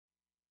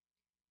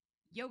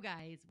Yo,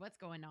 guys, what's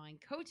going on?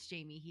 Coach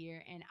Jamie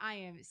here, and I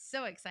am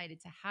so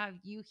excited to have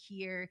you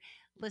here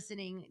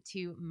listening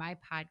to my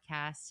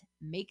podcast,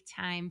 Make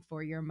Time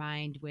for Your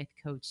Mind with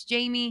Coach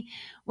Jamie,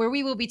 where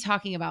we will be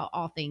talking about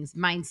all things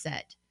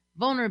mindset,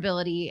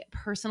 vulnerability,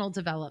 personal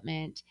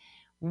development,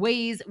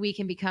 ways we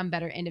can become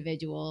better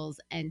individuals.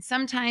 And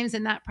sometimes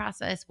in that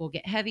process, we'll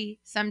get heavy,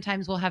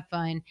 sometimes we'll have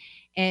fun,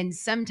 and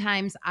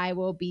sometimes I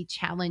will be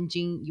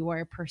challenging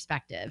your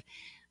perspective.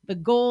 The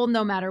goal,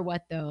 no matter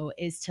what, though,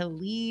 is to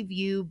leave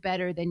you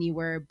better than you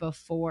were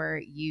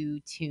before you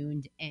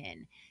tuned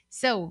in.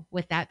 So,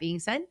 with that being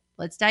said,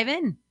 let's dive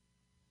in.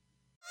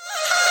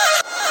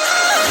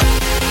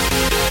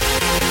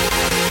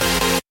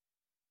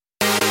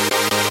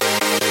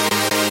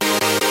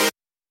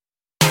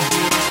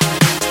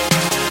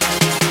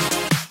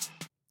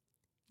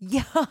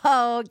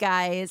 Yo,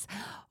 guys,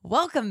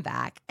 welcome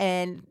back.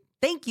 And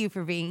thank you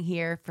for being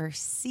here for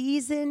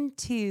season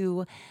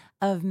 2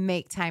 of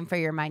Make Time for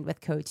Your Mind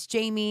with Coach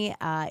Jamie.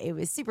 It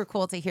was super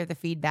cool to hear the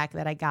feedback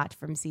that I got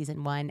from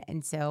season 1.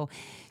 And so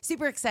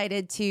super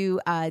excited to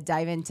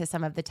dive into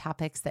some of the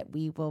topics that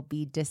we will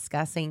be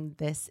discussing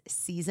this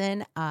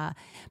season.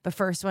 But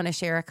first, want to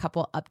share a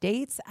couple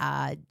updates.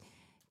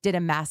 Did a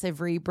massive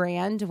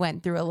rebrand,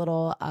 went through a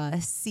little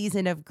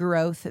season of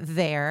growth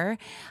there.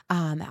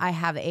 I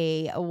have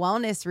a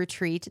wellness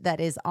retreat that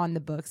is on the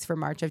books for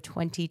March of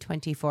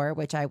 2024,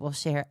 which I will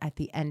share at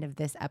the end of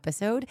this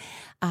episode.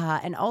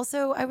 And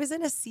also, I was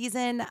in a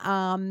season,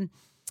 I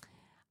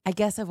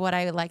guess, of what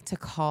I like to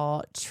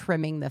call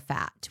trimming the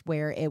fat,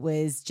 where it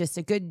was just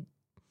a good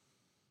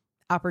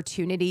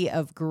opportunity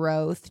of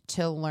growth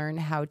to learn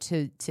how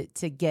to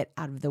get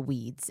out of the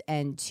weeds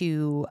and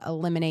to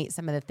eliminate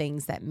some of the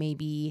things that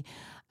maybe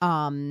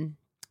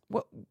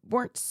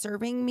weren't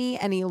serving me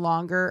any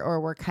longer,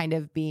 or were kind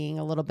of being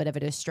a little bit of a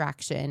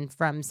distraction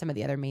from some of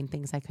the other main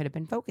things I could have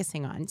been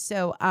focusing on.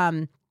 So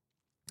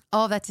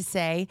all that to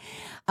say,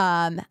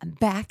 I'm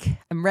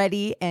back, I'm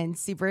ready, and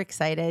super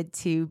excited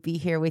to be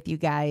here with you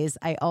guys.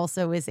 I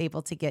also was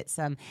able to get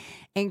some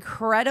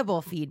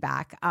incredible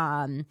feedback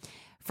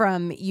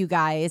from you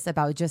guys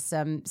about just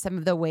some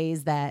of the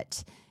ways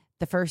that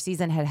the first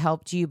season had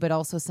helped you, but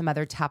also some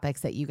other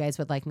topics that you guys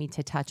would like me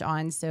to touch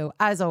on. So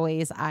as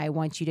always, I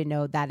want you to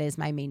know that is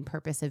my main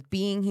purpose of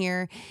being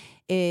here,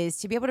 is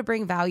to be able to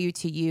bring value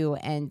to you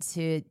and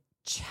to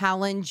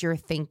challenge your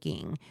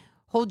thinking,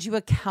 hold you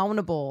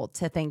accountable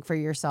to think for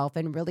yourself,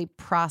 and really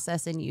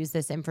process and use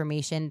this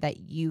information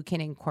that you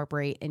can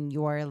incorporate in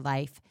your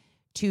life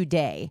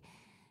today.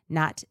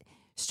 Not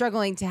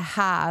struggling to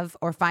have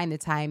or find the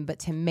time, but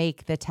to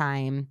make the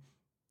time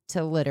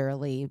to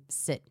literally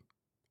sit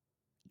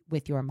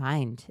with your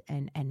mind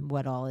and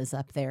what all is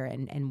up there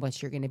and what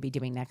you're going to be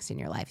doing next in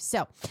your life.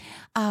 So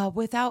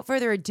without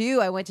further ado,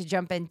 I want to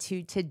jump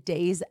into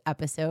today's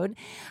episode.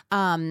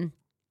 And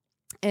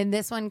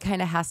this one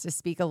kind of has to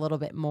speak a little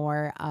bit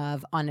more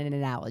on an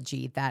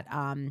analogy that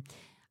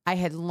I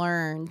had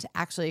learned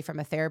actually from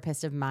a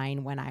therapist of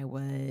mine when I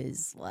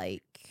was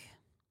like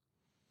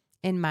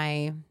in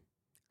my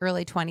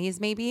early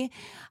 20s maybe.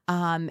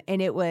 And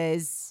it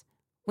was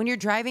when you're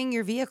driving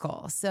your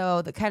vehicle.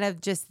 So the kind of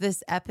just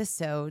this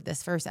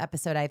first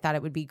episode, I thought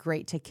it would be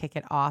great to kick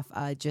it off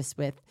just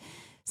with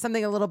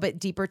something a little bit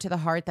deeper to the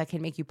heart that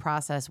can make you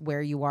process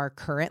where you are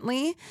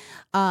currently.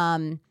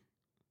 And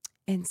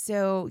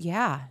so,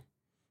 yeah,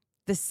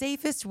 the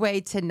safest way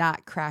to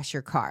not crash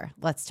your car.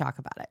 Let's talk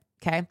about it.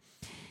 Okay.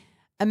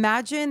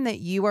 Imagine that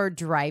you are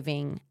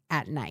driving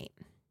at night,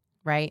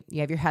 right?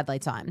 You have your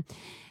headlights on.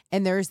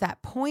 And there's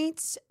that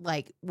point,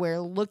 like, where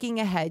looking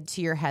ahead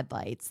to your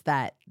headlights,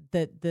 that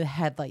the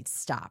headlights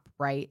stop,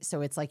 right?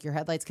 So it's like your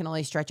headlights can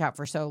only stretch out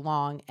for so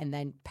long, and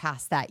then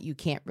past that, you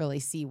can't really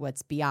see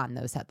what's beyond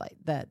those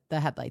the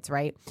headlights,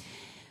 right?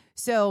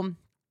 So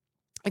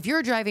if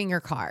you're driving your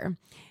car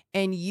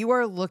and you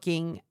are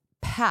looking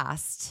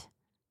past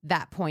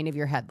that point of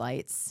your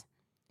headlights,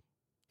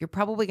 you're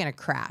probably going to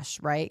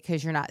crash, right?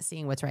 Because you're not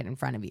seeing what's right in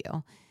front of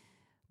you.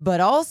 But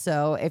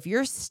also, if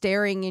you're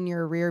staring in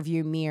your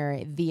rearview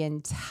mirror the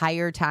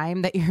entire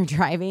time that you're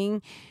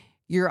driving,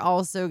 you're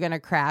also going to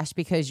crash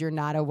because you're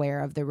not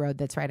aware of the road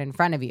that's right in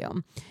front of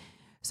you.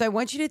 So I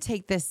want you to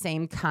take this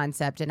same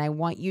concept and I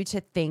want you to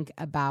think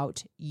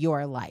about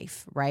your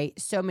life, right?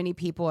 So many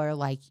people are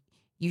like,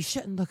 you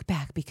shouldn't look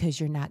back because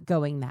you're not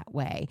going that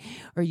way.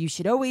 Or you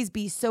should always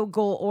be so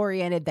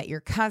goal-oriented that you're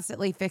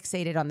constantly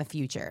fixated on the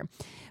future.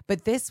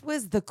 But this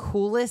was the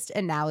coolest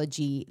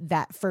analogy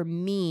that for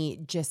me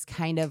just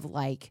kind of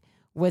like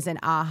was an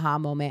aha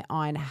moment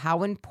on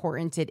how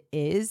important it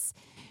is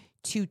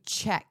to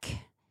check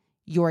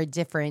your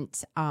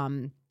different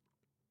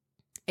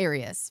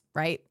areas,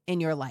 right,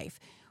 in your life,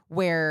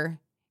 where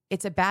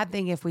it's a bad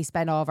thing if we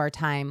spend all of our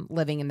time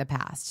living in the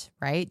past,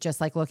 right?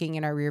 Just like looking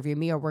in our rearview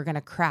mirror, we're going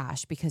to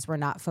crash because we're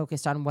not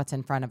focused on what's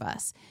in front of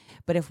us.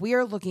 But if we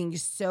are looking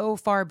so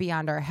far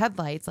beyond our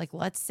headlights, like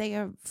let's say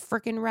a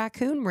freaking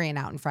raccoon ran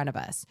out in front of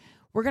us,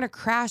 we're going to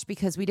crash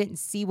because we didn't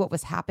see what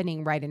was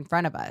happening right in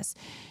front of us.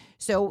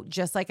 So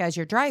just like as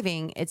you're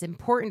driving, it's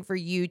important for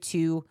you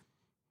to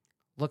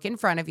look in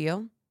front of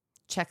you,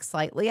 check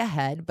slightly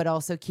ahead, but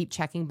also keep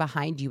checking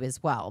behind you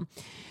as well.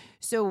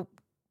 So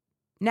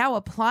now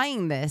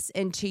applying this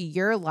into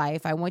your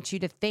life, I want you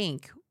to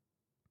think,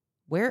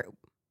 where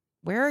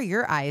are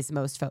your eyes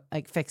most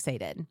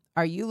fixated?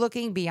 Are you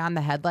looking beyond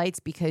the headlights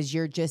because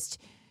you're just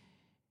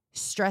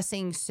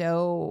stressing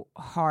so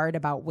hard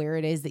about where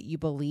it is that you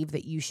believe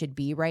that you should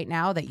be right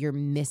now, that you're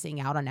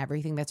missing out on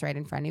everything that's right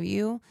in front of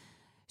you?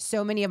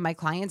 So many of my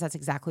clients, that's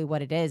exactly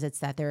what it is. It's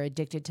that they're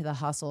addicted to the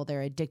hustle.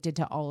 They're addicted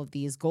to all of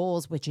these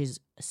goals, which is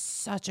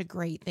such a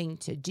great thing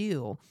to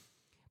do,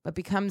 but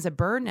becomes a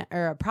burn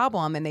or a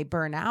problem, and they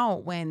burn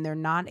out when they're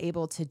not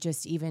able to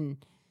just even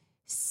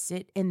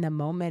sit in the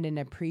moment and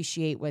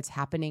appreciate what's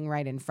happening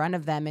right in front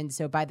of them. And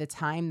so by the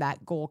time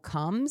that goal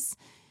comes,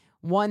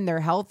 one, their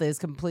health is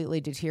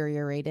completely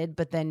deteriorated,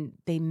 but then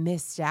they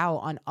missed out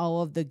on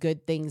all of the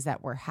good things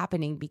that were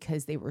happening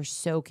because they were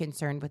so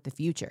concerned with the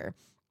future.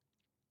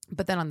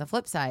 But then on the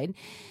flip side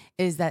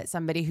is that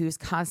somebody who's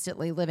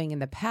constantly living in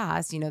the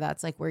past,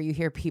 that's like where you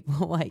hear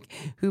people like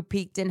who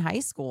peaked in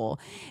high school,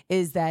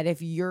 is that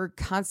if you're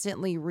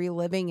constantly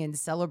reliving and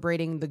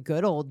celebrating the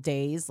good old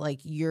days,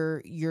 like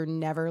you're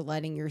never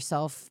letting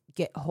yourself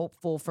get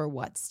hopeful for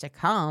what's to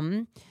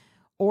come,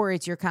 or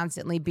you're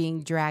constantly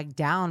being dragged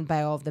down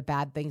by all of the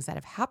bad things that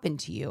have happened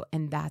to you.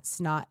 And that's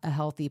not a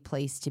healthy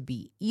place to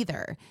be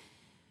either.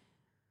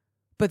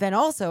 But then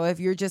also, if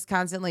you're just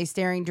constantly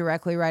staring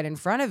directly right in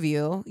front of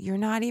you, you're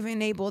not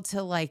even able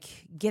to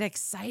get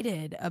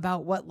excited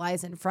about what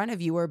lies in front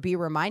of you or be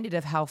reminded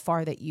of how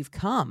far that you've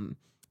come,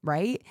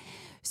 right?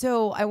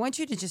 So I want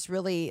you to just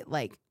really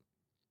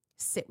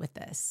sit with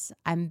this.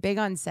 I'm big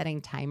on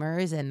setting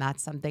timers, and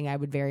that's something I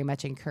would very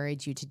much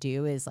encourage you to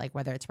do, is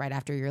whether it's right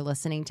after you're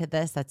listening to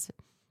this. That's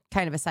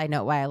kind of a side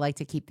note why I like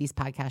to keep these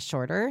podcasts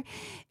shorter,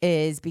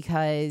 is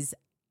because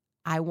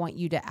I want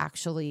you to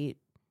actually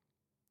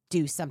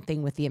do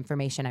something with the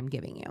information I'm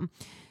giving you.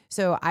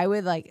 So I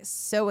would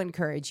so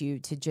encourage you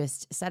to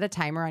just set a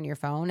timer on your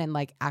phone and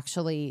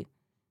actually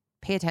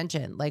pay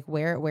attention.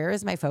 Where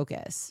is my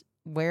focus?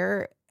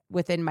 Where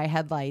within my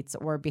headlights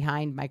or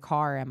behind my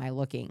car am I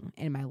looking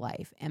in my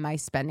life? Am I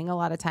spending a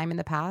lot of time in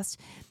the past?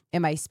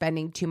 Am I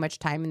spending too much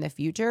time in the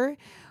future?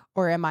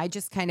 Or am I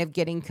just kind of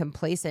getting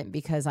complacent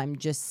because I'm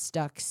just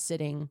stuck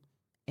sitting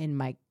in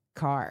my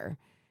car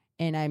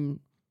and I'm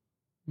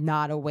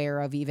not aware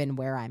of even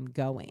where I'm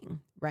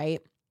going,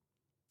 right?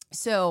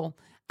 So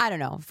I don't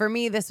know. For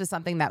me, this was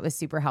something that was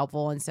super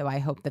helpful. And so I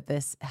hope that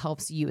this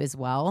helps you as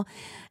well.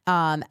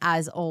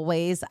 As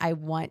always, I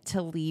want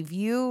to leave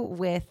you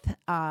with,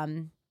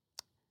 I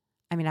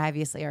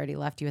obviously already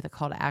left you with a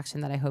call to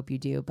action that I hope you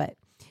do, but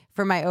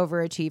for my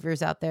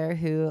overachievers out there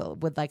who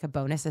would like a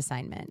bonus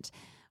assignment,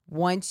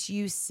 once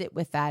you sit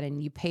with that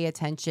and you pay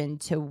attention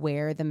to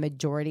where the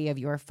majority of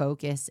your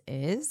focus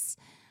is,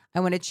 I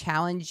want to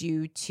challenge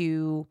you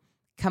to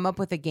come up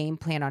with a game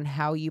plan on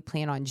how you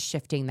plan on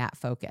shifting that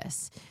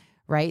focus,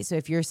 right? So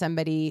if you're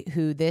somebody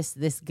who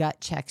this gut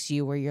checks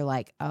you where you're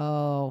like,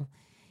 oh,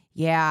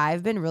 yeah,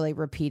 I've been really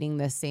repeating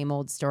the same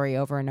old story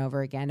over and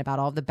over again about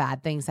all the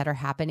bad things that are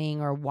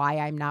happening, or why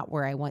I'm not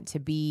where I want to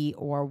be,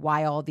 or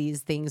why all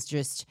these things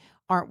just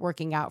aren't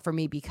working out for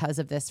me because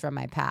of this from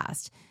my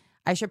past.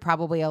 I should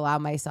probably allow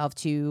myself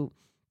to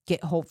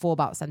get hopeful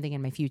about something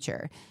in my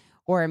future.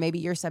 Or maybe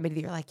you're somebody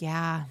that you're like,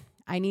 yeah,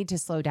 I need to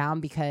slow down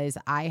because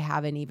I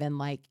haven't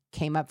even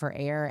came up for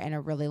air in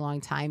a really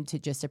long time to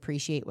just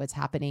appreciate what's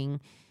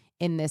happening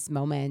in this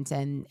moment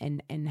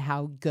and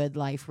how good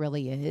life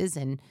really is.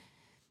 And,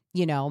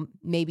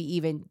 maybe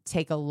even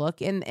take a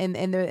look in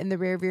the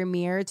rearview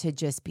mirror to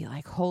just be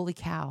like, holy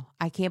cow,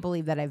 I can't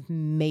believe that I've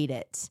made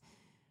it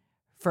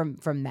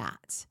from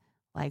that.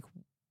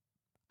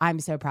 I'm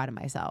so proud of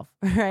myself,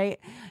 right?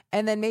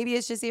 And then maybe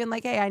it's just even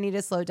hey, I need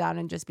to slow down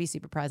and just be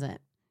super present,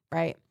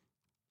 right?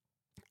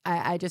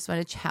 I just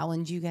want to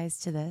challenge you guys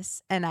to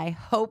this, and I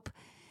hope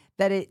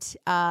that it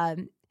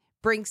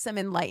brings some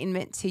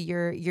enlightenment to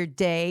your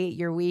day,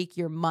 your week,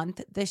 your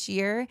month this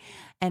year.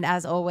 And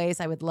as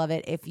always, I would love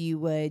it if you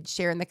would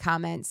share in the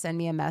comments, send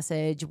me a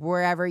message,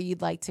 wherever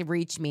you'd like to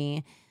reach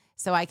me,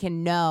 so I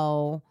can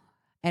know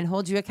and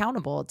hold you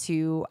accountable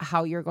to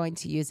how you're going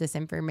to use this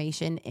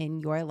information in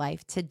your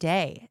life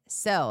today.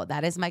 So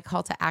that is my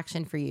call to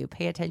action for you.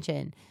 Pay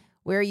attention.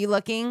 Where are you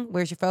looking?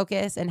 Where's your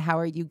focus? And how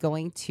are you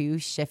going to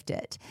shift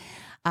it?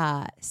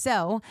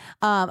 So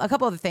a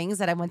couple of things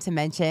that I want to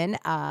mention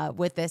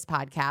with this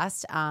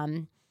podcast.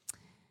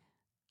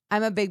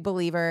 I'm a big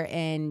believer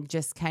in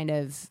just kind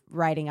of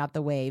riding out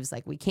the waves.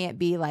 We can't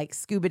be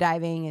scuba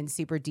diving and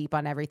super deep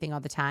on everything all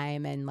the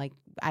time. And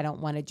I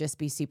don't want to just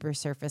be super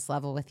surface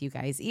level with you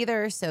guys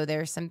either. So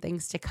there's some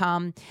things to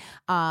come.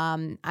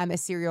 I'm a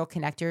serial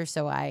connector,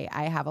 so I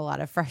have a lot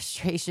of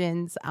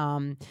frustrations,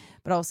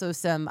 but also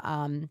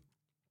some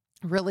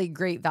really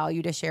great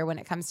value to share when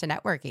it comes to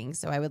networking.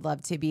 So I would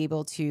love to be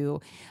able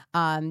to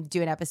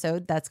do an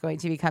episode that's going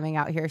to be coming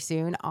out here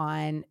soon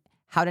on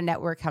how to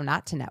network, how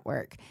not to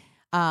network.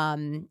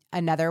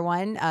 Another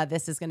one,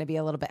 this is going to be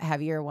a little bit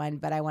heavier one,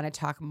 but I want to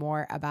talk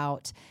more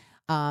about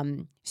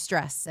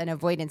stress and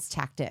avoidance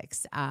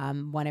tactics.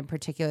 One in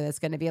particular that's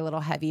going to be a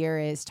little heavier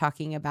is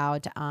talking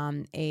about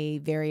a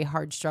very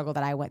hard struggle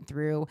that I went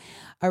through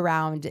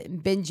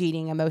around binge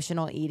eating,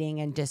 emotional eating,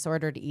 and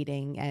disordered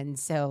eating. And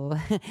so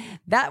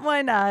that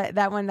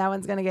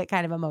one's going to get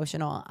kind of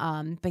emotional.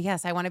 But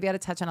yes, I want to be able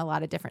to touch on a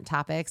lot of different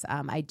topics.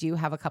 I do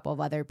have a couple of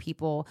other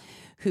people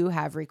who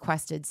have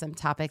requested some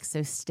topics,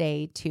 so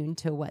stay tuned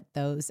to what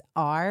those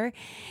are.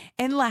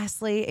 And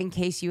lastly, in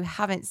case you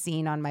haven't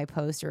seen on my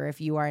post, or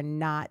if you are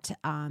not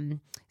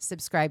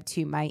subscribed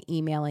to my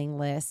emailing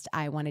list,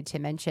 I wanted to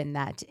mention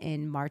that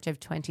in March of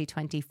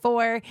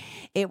 2024,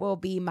 it will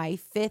be my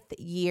 5th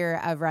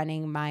year of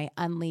running my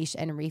Unleash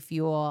and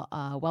Refuel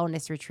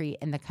wellness retreat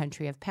in the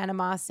country of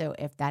Panama. So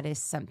if that is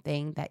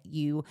something that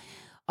you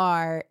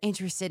are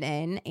interested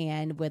in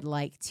and would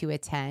like to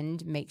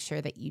attend, make sure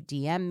that you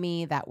DM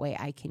me. That way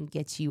I can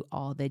get you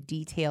all the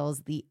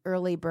details. The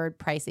early bird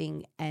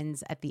pricing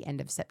ends at the end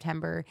of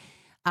September.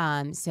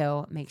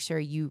 So make sure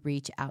you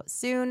reach out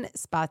soon.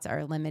 Spots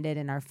are limited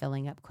and are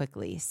filling up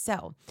quickly.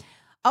 So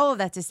all of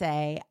that to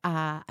say,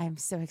 I'm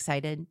so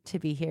excited to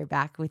be here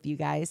back with you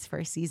guys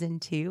for season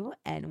 2,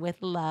 and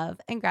with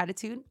love and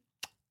gratitude,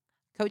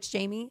 Coach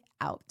Jamie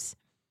out.